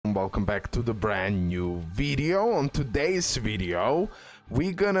welcome back to the brand new video. On today's video,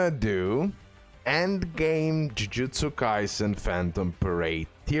 we're gonna do endgame Jujutsu Kaisen Phantom Parade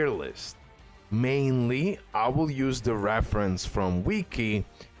tier list. Mainly, I will use the reference from Wiki,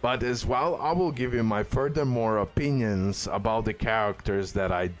 but as well, I will give you my furthermore opinions about the characters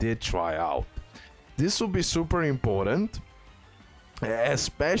that I did try out. This will be super important,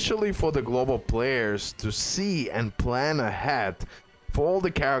 especially for the global players to see and plan ahead for all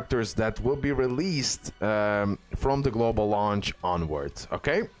the characters that will be released from the global launch onwards,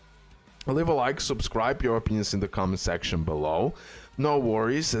 okay? Leave a like, subscribe, your opinions in the comment section below. No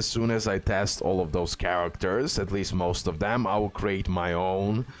worries, as soon as I test all of those characters, at least most of them, I will create my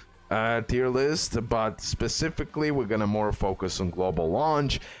own tier list, but specifically we're gonna more focus on global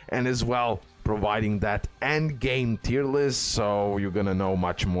launch and as well providing that end game tier list, so you're gonna know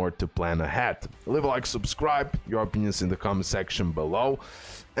much more to plan ahead. Leave a like, subscribe, your opinions in the comment section below,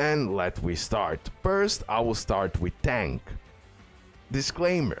 and let we start. First, I will start with tank.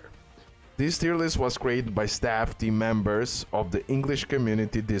 Disclaimer: this tier list was created by staff team members of the English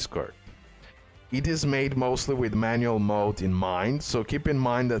community Discord. It is made mostly with manual mode in mind, so keep in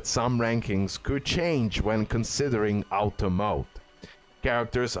mind that some rankings could change when considering auto mode.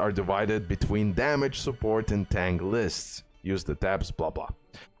 Characters are divided between damage, support, and tank lists. Use the tabs, blah blah.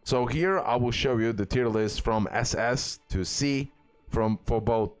 So here I will show you the tier list from SS to C for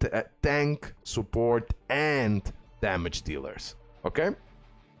both tank, support, and damage dealers. Okay?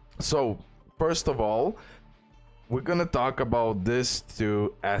 So first of all, we're gonna talk about this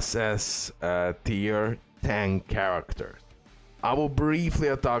two SS tier tank characters. I will briefly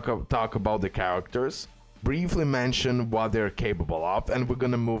talk about the characters, briefly mention what they're capable of, and we're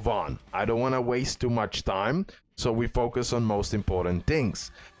gonna move on. I don't want to waste too much time, so we focus on most important things.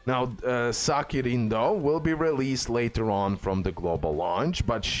 Now, Sakirindo will be released later on from the global launch,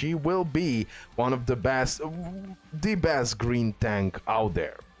 but she will be one of the best green tank out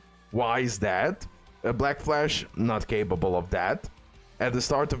there. Why is that? Black Flash, not capable of that. At the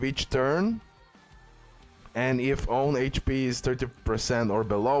start of each turn, and if own HP is 30% or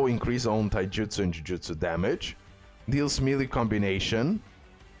below, increase own taijutsu and jujutsu damage. Deals melee combination.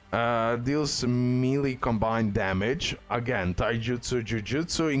 Deals melee combined damage. Again, taijutsu,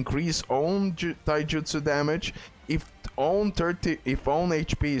 jujutsu, increase own taijutsu damage. If own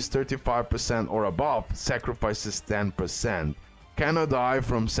HP is 35% or above, sacrifices 10%. Cannot die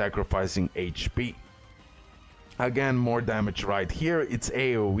from sacrificing HP. Again, more damage right here. It's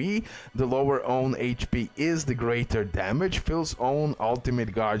AoE. The lower own HP is the greater damage. Fills own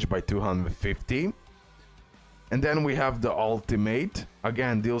ultimate gauge by 250. And then we have the ultimate.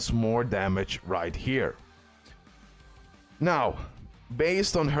 Again, deals more damage right here. Now,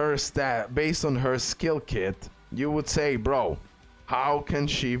 based on her skill kit, you would say, bro, how can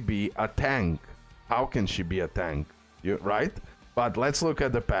she be a tank? How can she be a tank? Right? But let's look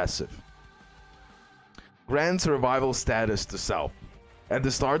at the passive. Grants revival status to self. At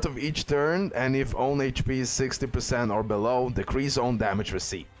the start of each turn, and if own HP is 60% or below, decrease own damage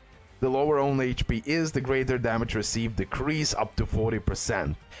received. The lower own HP is, the greater damage received, decrease up to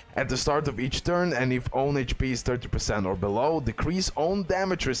 40%. At the start of each turn, and if own HP is 30% or below, decrease own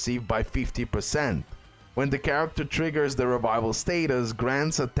damage received by 50%. When the character triggers the revival status,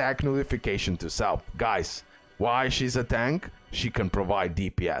 grants attack nullification to self. Guys, why she's a tank? She can provide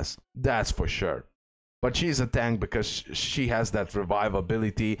DPS, that's for sure. But she's a tank because she has that revive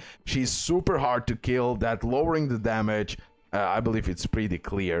ability. She's super hard to kill, that lowering the damage, I believe it's pretty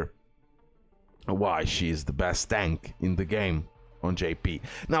clear why she's the best tank in the game on JP.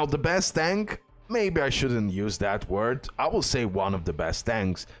 Now, the best tank, maybe I shouldn't use that word. I will say one of the best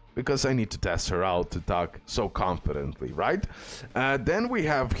tanks, because I need to test her out to talk so confidently, right? Then we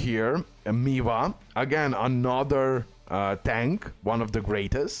have here Miva, again another tank, one of the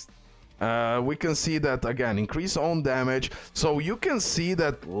greatest. We can see that again, increase own damage. So you can see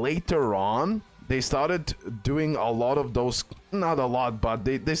that later on they started doing a lot of those, not a lot, but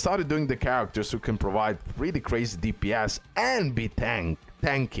they started doing the characters who can provide really crazy DPS and be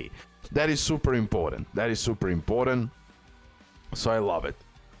tanky. That is super important. That is super important. So I love it.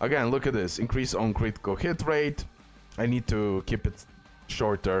 Again, look at this. Increase own critical hit rate. I need to keep it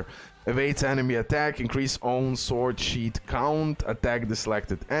shorter. Evades enemy attack. Increase own sword sheet count. Attack the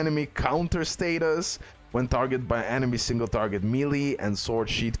selected enemy. Counter status. When targeted by enemy single target melee and sword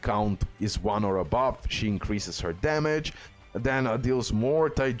sheet count is 1 or above, she increases her damage. Then deals more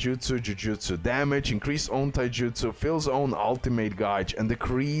taijutsu, jujutsu damage. Increase own taijutsu. Fills own ultimate gauge. And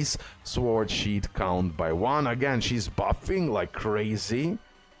decrease sword sheet count by 1. Again, she's buffing like crazy.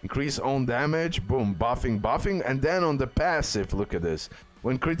 Increase own damage, boom, buffing, and then on the passive, look at this.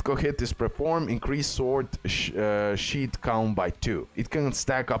 When critical hit is performed, increase sword sheet count by 2. It can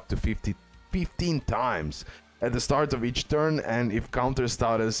stack up to 15 times at the start of each turn, and if counter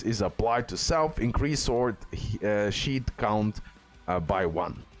status is applied to self, increase sword sheet count by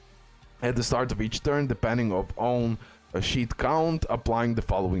 1. At the start of each turn, depending on sheet count, applying the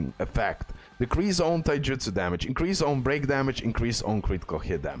following effect. Decrease own taijutsu damage, increase own break damage, increase own critical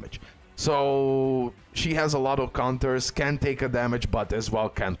hit damage. So she has a lot of counters, can take a damage, but as well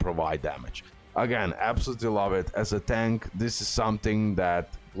can provide damage. Again, absolutely love it. As a tank, this is something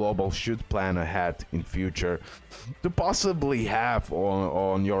that Global should plan ahead in future to possibly have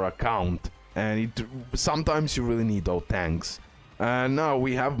on your account. And sometimes you really need those tanks. Now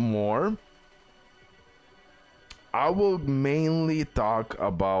we have more. I will mainly talk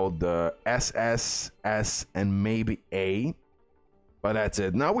about the SS, S, and maybe A. But that's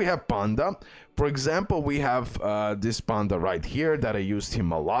it. Now we have Panda. For example, we have this Panda right here that I used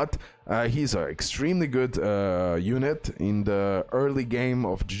him a lot. He's an extremely good unit in the early game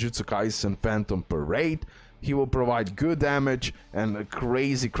of Jujutsu Kaisen Phantom Parade. He will provide good damage and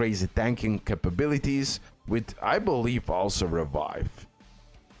crazy tanking capabilities with, I believe, also revive.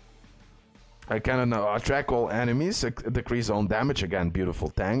 I can attract all enemies, decrease own damage, again, beautiful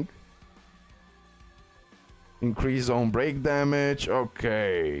tank. Increase own break damage,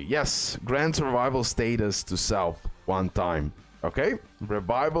 okay, yes, grant revival status to self 1 time, okay,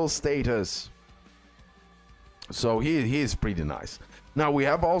 revival status. So he is pretty nice. Now we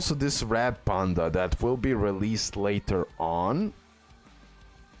have also this red panda that will be released later on.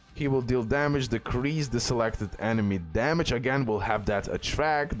 He will deal damage, decrease the selected enemy damage, again we'll have that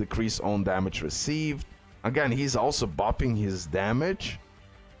attract, decrease own damage received. Again, he's also buffing his damage.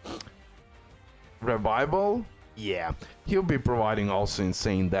 Revival, yeah, he'll be providing also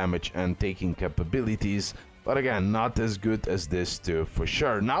insane damage and taking capabilities, but again, not as good as this two for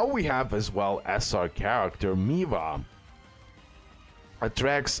sure. Now we have as well SR character Miva.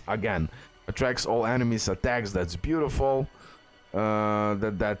 Attracts all enemies attacks, that's beautiful.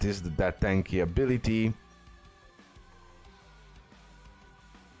 That is that tanky ability.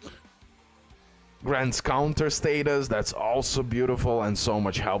 Grants counter status, that's also beautiful and so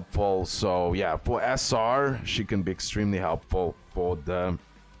much helpful. So yeah, for SR, she can be extremely helpful for the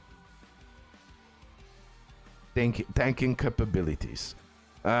tanking capabilities.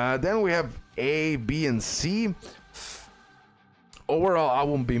 Then we have A, B, and C. Overall, I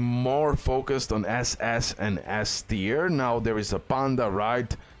will be more focused on SS and S tier. Now there is a Panda,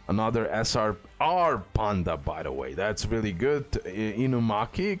 right? Another SRR Panda, by the way. That's really good.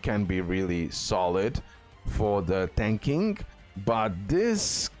 Inumaki can be really solid for the tanking. But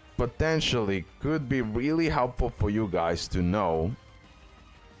this potentially could be really helpful for you guys to know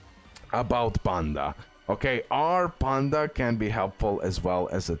about Panda. Okay, R Panda can be helpful as well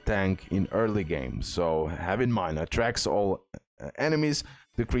as a tank in early game. So have in mind, attracts all enemies,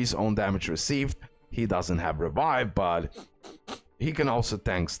 decrease own damage received. He doesn't have revive, but he can also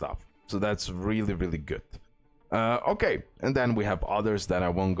tank stuff, so that's really good. Okay, and then we have others that I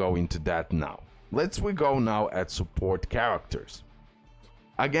won't go into that now. We go now at support characters.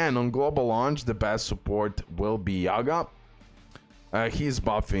 Again, on global launch, the best support will be Yaga. He's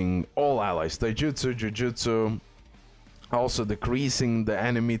buffing all allies, taijutsu, jujutsu, also decreasing the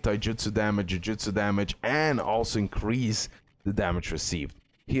enemy taijutsu damage, jujutsu damage, and also increase the damage received.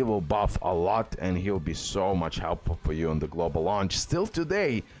 He will buff a lot and he'll be so much helpful for you on the global launch. Still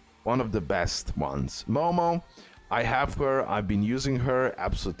today, one of the best ones. Momo, I have her, I've been using her,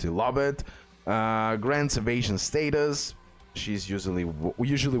 absolutely love it. Grants evasion status, she's usually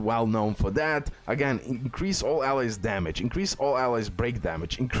well known for that. Again, increase all allies damage, increase all allies break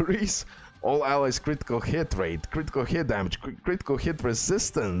damage, increase all allies critical hit rate, critical hit damage, critical hit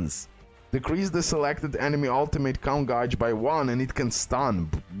resistance. Decrease the selected enemy ultimate count gauge by 1 and it can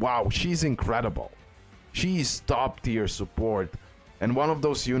stun. Wow, she's incredible. She's top tier support and one of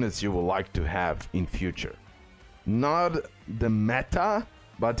those units you will like to have in future. Not the meta,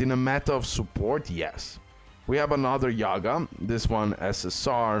 but in a meta of support, yes. We have another Yaga, this one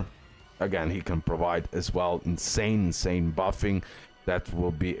SSR. Again, he can provide as well insane buffing that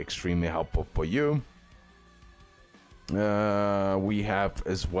will be extremely helpful for you. We have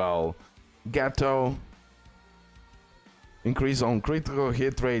as well Gato, increase on critical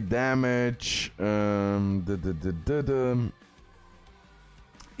hit rate damage.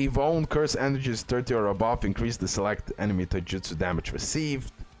 If own curse energy is 30 or above, increase the select enemy taijutsu damage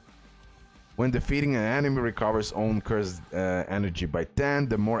received. When defeating an enemy recovers own curse energy by 10,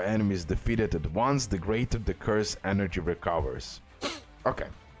 the more enemies defeated at once, the greater the curse energy recovers. Okay.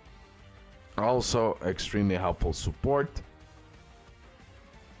 Also extremely helpful support.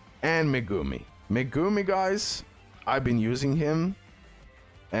 And Megumi. Megumi, guys, I've been using him,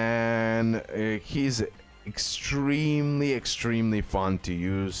 and he's extremely fun to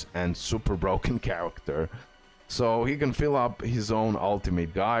use and super broken character. So he can fill up his own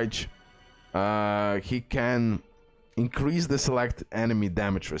ultimate gauge. He can increase the select enemy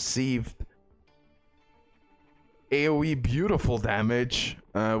damage received. AoE beautiful damage.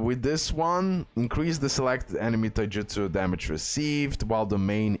 With this one, increase the select enemy taijutsu damage received while the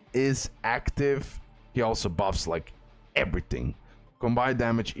main is active. He also buffs like everything. Combined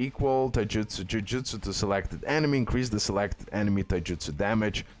damage equal taijutsu jujutsu to selected enemy. Increase the selected enemy taijutsu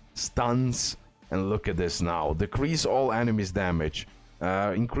damage. Stuns. And look at this now. Decrease all enemies damage.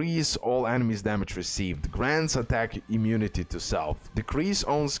 Increase all enemies damage received. Grants attack immunity to self. Decrease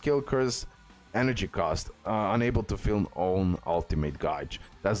own skill curse energy cost. Unable to fill own ultimate gauge.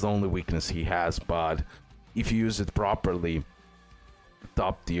 That's the only weakness he has, but if you use it properly,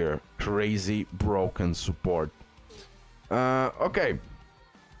 top tier, crazy broken support. Okay.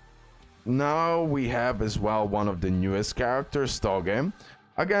 Now we have as well one of the newest characters, Toge.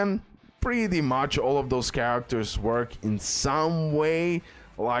 Again, pretty much all of those characters work in some way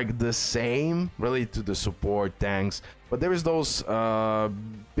like the same, related to the support tanks, but there is those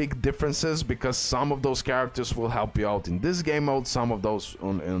big differences because some of those characters will help you out in this game mode, some of those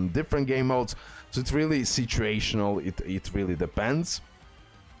in different game modes, so it's really situational. It really depends,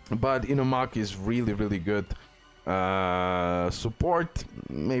 but Inumaki is really good support.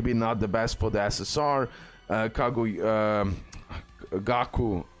 Maybe not the best for the SSR.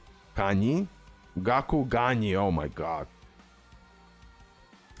 Gaku Gani, oh my god.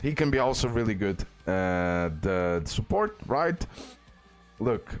 He can be also really good the support, right?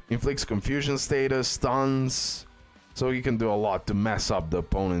 Look, inflicts confusion status, stuns, so he can do a lot to mess up the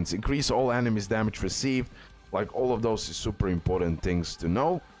opponents. Increase all enemies damage received, like all of those is super important things to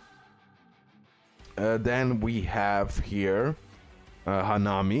know. Then we have here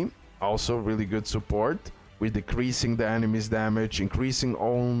Hanami, also really good support, with decreasing the enemy's damage, increasing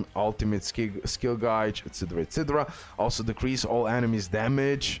own ultimate skill gauge, etc, etc. Also decrease all enemies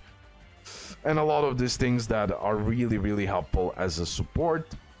damage, and a lot of these things that are really helpful as a support.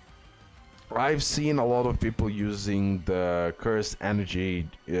 I've seen a lot of people using the cursed energy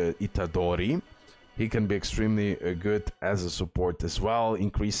Itadori. He can be extremely good as a support as well,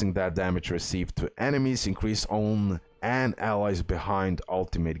 increasing that damage received to enemies, increase own and allies behind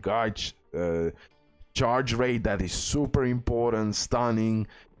ultimate gauge, charge rate, that is super important, stunning,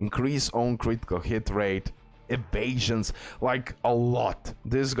 increase own critical hit rate, evasions, like a lot.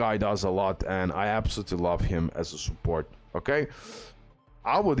 This guy does a lot and I absolutely love him as a support. Okay,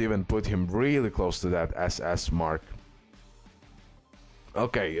 I would even put him really close to that SS mark.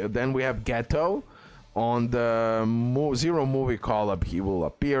 Okay, then we have Ghetto. On the Zero movie call-up he will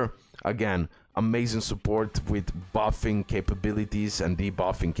appear again. Amazing support with buffing capabilities and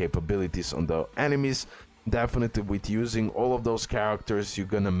debuffing capabilities on the enemies. Definitely with using all of those characters, you're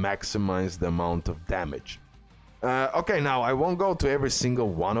gonna maximize the amount of damage. Okay, now I won't go to every single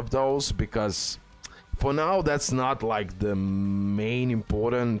one of those because for now that's not like the main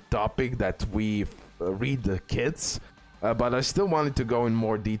important topic that we read the kids. But I still wanted to go in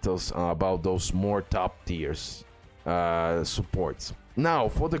more details about those more top tiers supports. Now,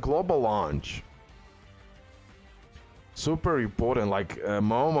 for the global launch, super important, like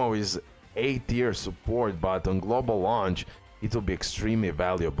Momo is A-tier support, but on global launch, it will be extremely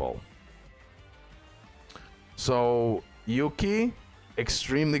valuable. So, Yuki,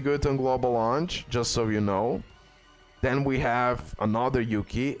 extremely good on global launch, just so you know. Then we have another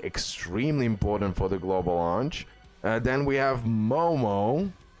Yuki, extremely important for the global launch. Then we have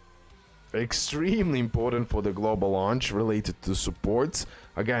Momo, extremely important for the global launch related to supports.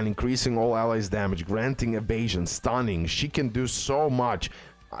 Again, increasing all allies damage, granting evasion, stunning. She can do so much.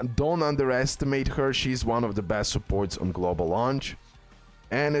 Don't underestimate her. She's one of the best supports on global launch.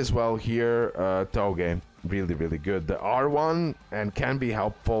 And as well here, Toge, really good. The R1 and can be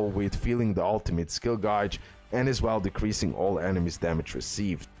helpful with filling the ultimate skill gauge and as well decreasing all enemies damage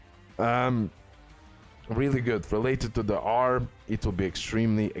received. Really good. Related to the R, it will be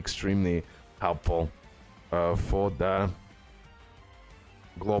extremely helpful for the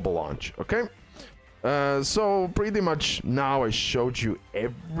global launch. Okay, so pretty much now I showed you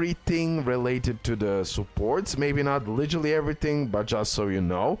everything related to the supports. Maybe not literally everything, but just so you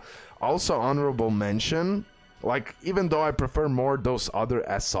know. Also, honorable mention, like, even though I prefer more those other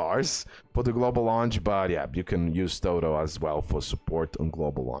SRs for the global launch, but yeah, you can use Toto as well for support on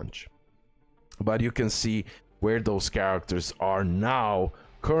global launch. But you can see where those characters are now,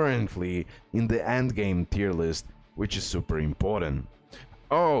 currently in the end game tier list, which is super important.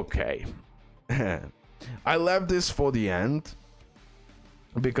 Okay. I left this for the end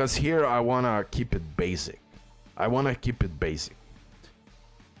because here I want to keep it basic.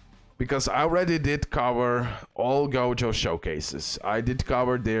 Because I already did cover all Gojo showcases. I did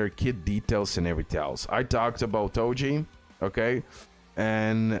cover their kit details and everything else. I talked about Toji, okay?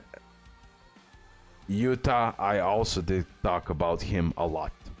 And Yuta, I also did talk about him a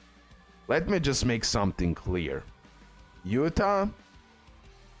lot. Let me just make something clear. Yuta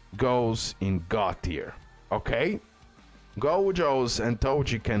goes in God tier, okay? Gojo's and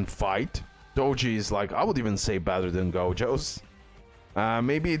Toji can fight. Toji is like, I would even say better than Gojo's.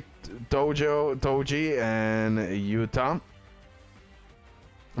 Maybe Toji and Yuta.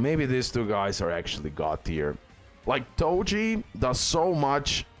 Maybe these two guys are actually God tier. Like, Toji does so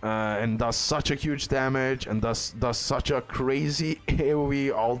much and does such a huge damage and does such a crazy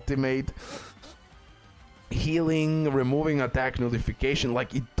AoE ultimate. Healing, removing attack nullification,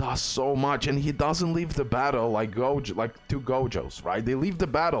 like it does so much, and he doesn't leave the battle like Gojo, like two Gojos, right? They leave the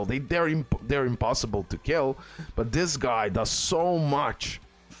battle, they're impossible to kill, but this guy does so much.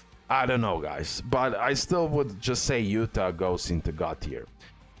 I don't know, guys, but I still would just say Yuta goes into God tier.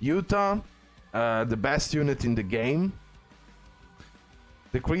 Yuta, the best unit in the game.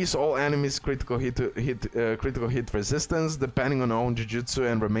 Decrease all enemies critical hit resistance depending on own Jujutsu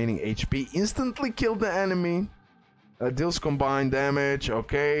and remaining HP. Instantly kill the enemy. Deals combined damage.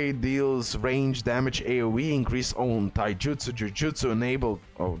 Okay. Deals range damage AoE. Increase own taijutsu. Jujutsu enable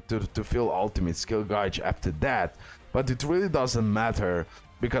to fill ultimate skill gauge after that. But it really doesn't matter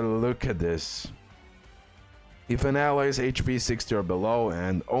because look at this. If an ally's HP is 60 or below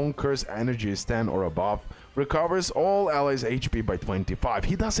and own curse energy is 10 or above, recovers all allies' HP by 25.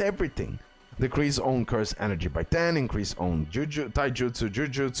 He does everything. Decrease own curse energy by 10, increase own taijutsu,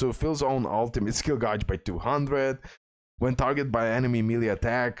 jujutsu, fills own ultimate skill gauge by 200. When targeted by enemy melee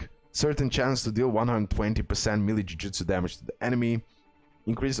attack, certain chance to deal 120% melee jujutsu damage to the enemy.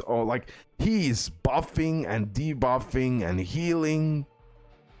 Increase all, like, he's buffing and debuffing and healing.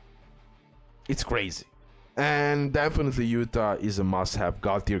 It's crazy. And definitely Yuta is a must-have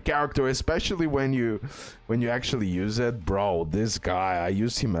God tier character, especially when you actually use it. Bro, this guy, I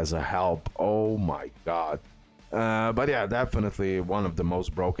use him as a help. Oh my god. But yeah, definitely one of the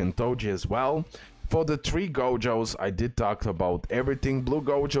most broken. Toji as well. For the three Gojos, I did talk about everything. Blue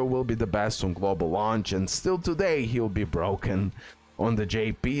Gojo will be the best on global launch, and still today he'll be broken on the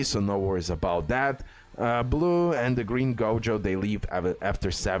JP, so no worries about that. Blue and the green Gojo, they leave after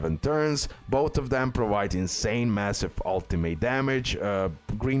 7 turns. Both of them provide insane massive ultimate damage.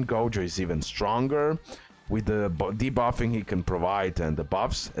 Green Gojo is even stronger with the debuffing he can provide and the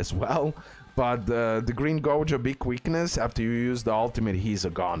buffs as well. But the green Gojo big weakness, after you use the ultimate, he's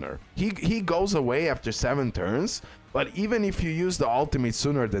a goner. He goes away after 7 turns, but even if you use the ultimate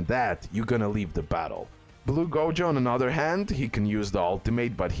sooner than that, you're gonna leave the battle. Blue Gojo, on the other hand, he can use the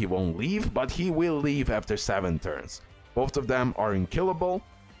ultimate, but he won't leave, but he will leave after 7 turns. Both of them are unkillable.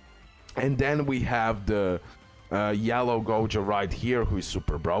 And then we have the yellow Gojo right here, who is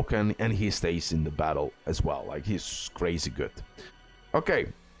super broken, and he stays in the battle as well. Like, he's crazy good. Okay,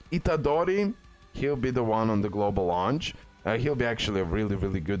 Itadori, he'll be the one on the global launch. He'll be actually a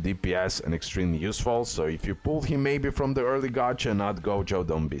really good DPS and extremely useful, so if you pull him maybe from the early gacha, not Gojo,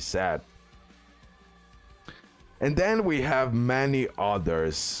 don't be sad. And then we have many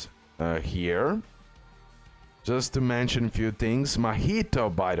others here. Just to mention a few things,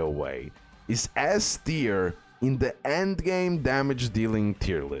 Mahito, by the way, is S tier in the endgame damage dealing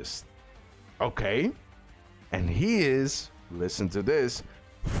tier list. Okay? And he is, listen to this,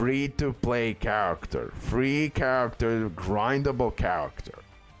 free to play character. Free character, grindable character.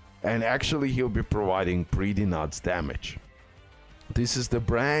 And actually he'll be providing pretty nuts damage. This is the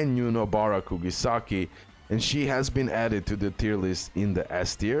brand new Nobara Kugisaki, and she has been added to the tier list in the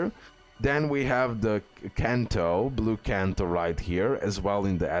S tier. Then we have the Kanto, Blue Kanto right here, as well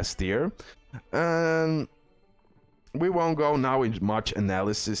in the S tier. And we won't go now in much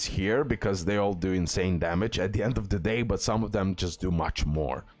analysis here, because they all do insane damage at the end of the day, but some of them just do much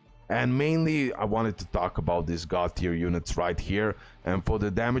more. And mainly, I wanted to talk about these God tier units right here. And for the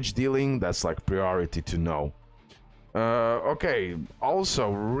damage dealing, that's like priority to know. Okay,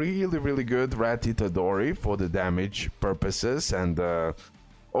 also really good Rat Itadori for the damage purposes, and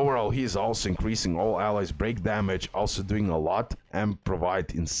overall he's also increasing all allies break damage, also doing a lot and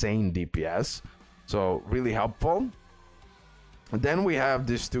provide insane DPS, so really helpful. And then we have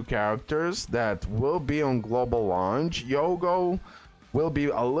these two characters that will be on global launch. Yogo will be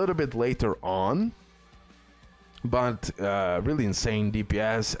a little bit later on, but really insane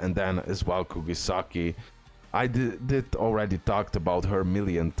DPS, and then as well Kugisaki. I did already talked about her a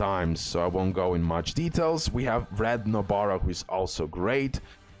million times, so I won't go in much details. We have Red Nobara, who is also great.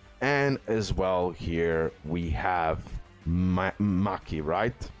 And as well here we have Maki,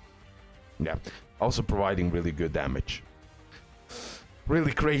 right? Yeah, also providing really good damage.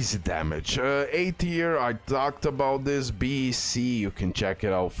 Really crazy damage. A tier, I talked about this. B, C, you can check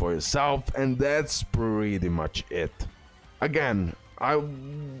it out for yourself. And that's pretty much it. Again, I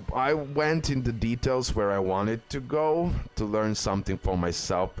went in the details where I wanted to go to learn something for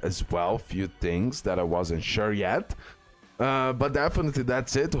myself as well. Few things that I wasn't sure yet. But definitely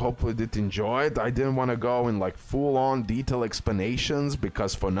that's it. Hopefully you did enjoy it. I didn't want to go in like full-on detail explanations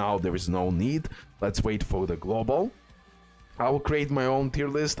because for now there is no need. Let's wait for the global. I will create my own tier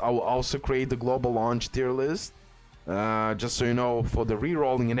list. I will also create the global launch tier list. Just so you know, for the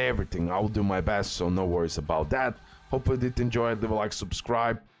re-rolling and everything, I will do my best, so no worries about that. Hopefully you did enjoy it. Leave a like,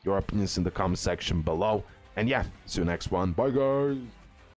 subscribe, your opinions in the comment section below. And yeah, see you next one. Bye guys!